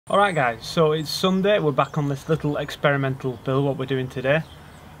Alright guys, so it's Sunday, we're back on this little experimental build, what we're doing today.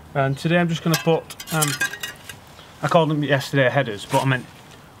 And today I'm just going to put, I called them yesterday headers, but I meant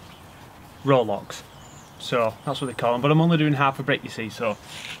row locks. So that's what they call them, but I'm only doing half a brick, you see, so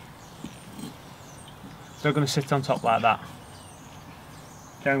they're going to sit on top like that.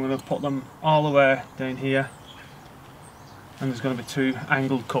 Okay, I'm going to put them all the way down here, and there's going to be two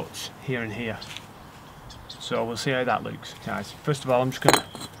angled cuts here and here. So we'll see how that looks, guys. First of all, I'm just going to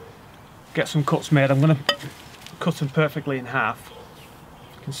get some cuts made. I'm going to cut them perfectly in half.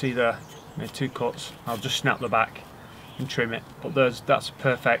 You can see there, made two cuts. I'll just snap the back and trim it. But that's a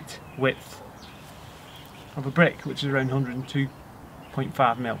perfect width of a brick, which is around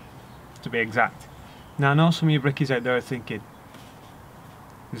 102.5mm to be exact. Now I know some of you brickies out there are thinking,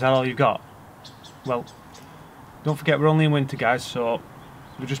 is that all you got? Well, don't forget we're only in winter, guys, so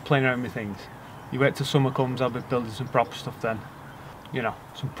we're just playing around with things. You wait till summer comes, I'll be building some proper stuff then. You know,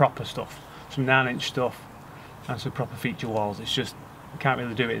 some proper stuff, some 9-inch stuff and some proper feature walls. It's just, you can't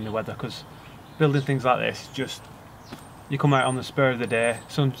really do it in the weather, because building things like this, just, you come out on the spur of the day,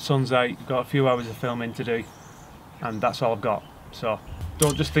 sun's out, you've got a few hours of filming to do, and that's all I've got. So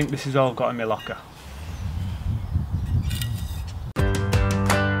don't just think this is all I've got in my locker.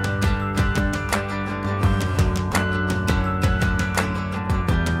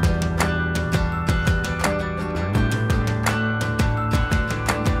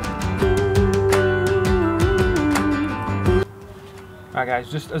 Right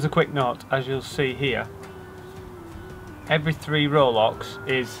guys, just as a quick note, as you'll see here, every 3 row locks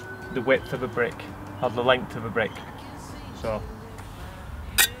is the width of a brick, or the length of a brick. So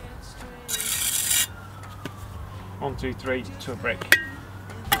 1, 2, 3 to a brick.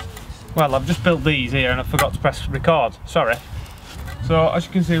 Well, I've just built these here and I forgot to press record, sorry. So as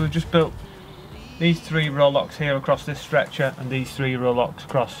you can see, we've just built these 3 row locks here across this stretcher, and these 3 row locks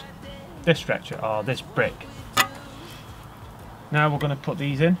across this stretcher, or this brick. Now we're going to put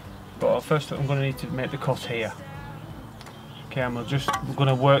these in, but first I'm going to need to make the cut here. Okay, and we're going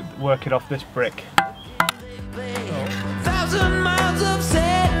to work it off this brick. Thousand miles of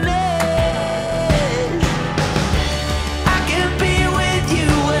sadness, I can be with you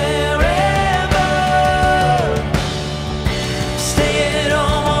wherever, stay at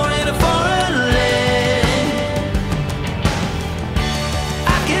home or in a foreign land. I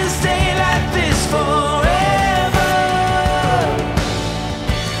can stay like this forever.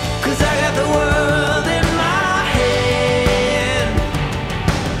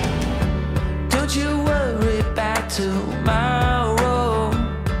 Tomorrow,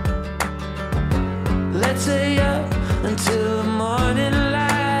 let's stay up until the morning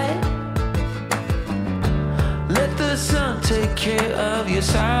light. Let the sun take care of your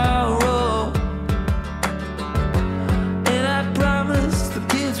sorrow, and I promise the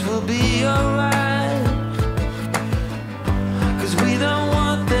kids will be alright, 'cause we don't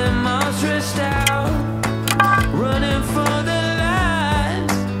want them all stressed out, running for their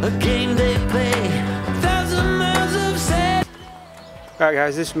lives, a game they play. Right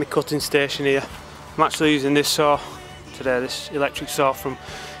guys, this is my cutting station here. I'm actually using this saw today, this electric saw from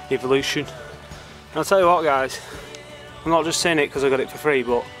Evolution. And I'll tell you what guys, I'm not just saying it because I got it for free,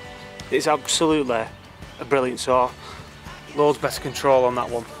 but it's absolutely a brilliant saw. Loads better control on that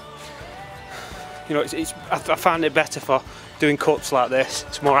one. You know, I find it better for doing cuts like this.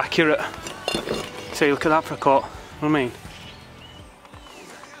 It's more accurate. See, look at that for a cut. You know what I mean?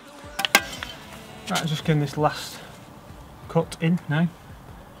 Right, I'm just getting this last cut in now.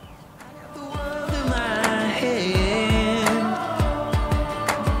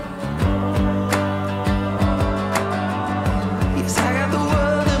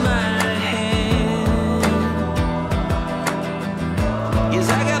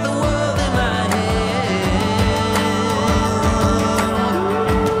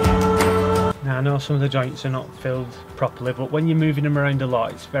 I know some of the joints are not filled properly, but when you're moving them around a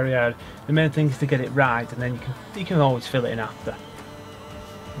lot, it's very hard. The main thing is to get it right, and then you can always fill it in after.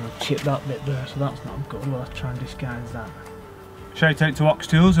 I'll chip that bit there, so that's not good. Well, let's try and disguise that. Shout out to Ox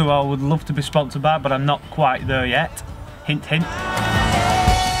Tools, who I would love to be sponsored by, but I'm not quite there yet. Hint, hint.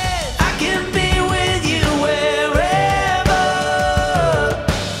 I can be with you wherever,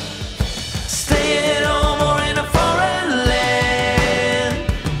 stay at home or in a foreign land.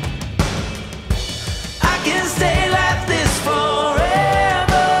 I can stay like this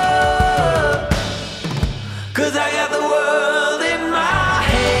forever, 'cause I got the world in my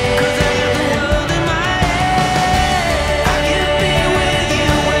head. 'Cause I got the world in my head. I can be with you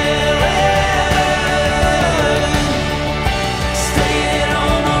wherever, stay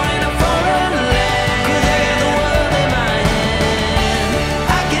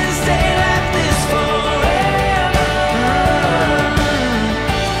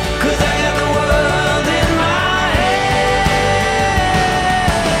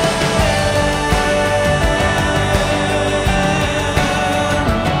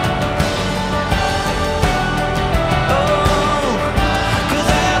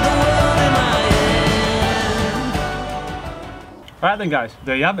Right then guys,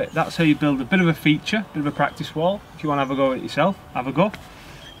 there you have it. That's how you build a bit of a feature, bit of a practice wall. If you want to have a go at it yourself, have a go.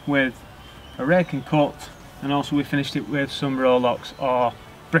 With a rake and cut, and also we finished it with some rowlocks or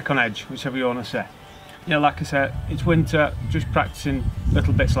brick on edge, whichever you want to say. Yeah, like I said, it's winter, just practicing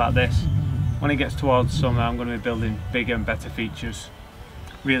little bits like this. When it gets towards summer, I'm going to be building bigger and better features.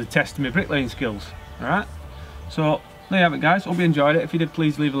 Really testing my bricklaying skills. Alright? So, there you have it guys. Hope you enjoyed it. If you did,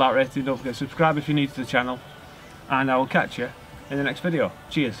 please leave a like rating. Don't forget to subscribe if you're new to the channel. And I will catch you in the next video.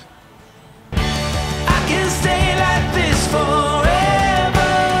 Cheers. I can stay like this for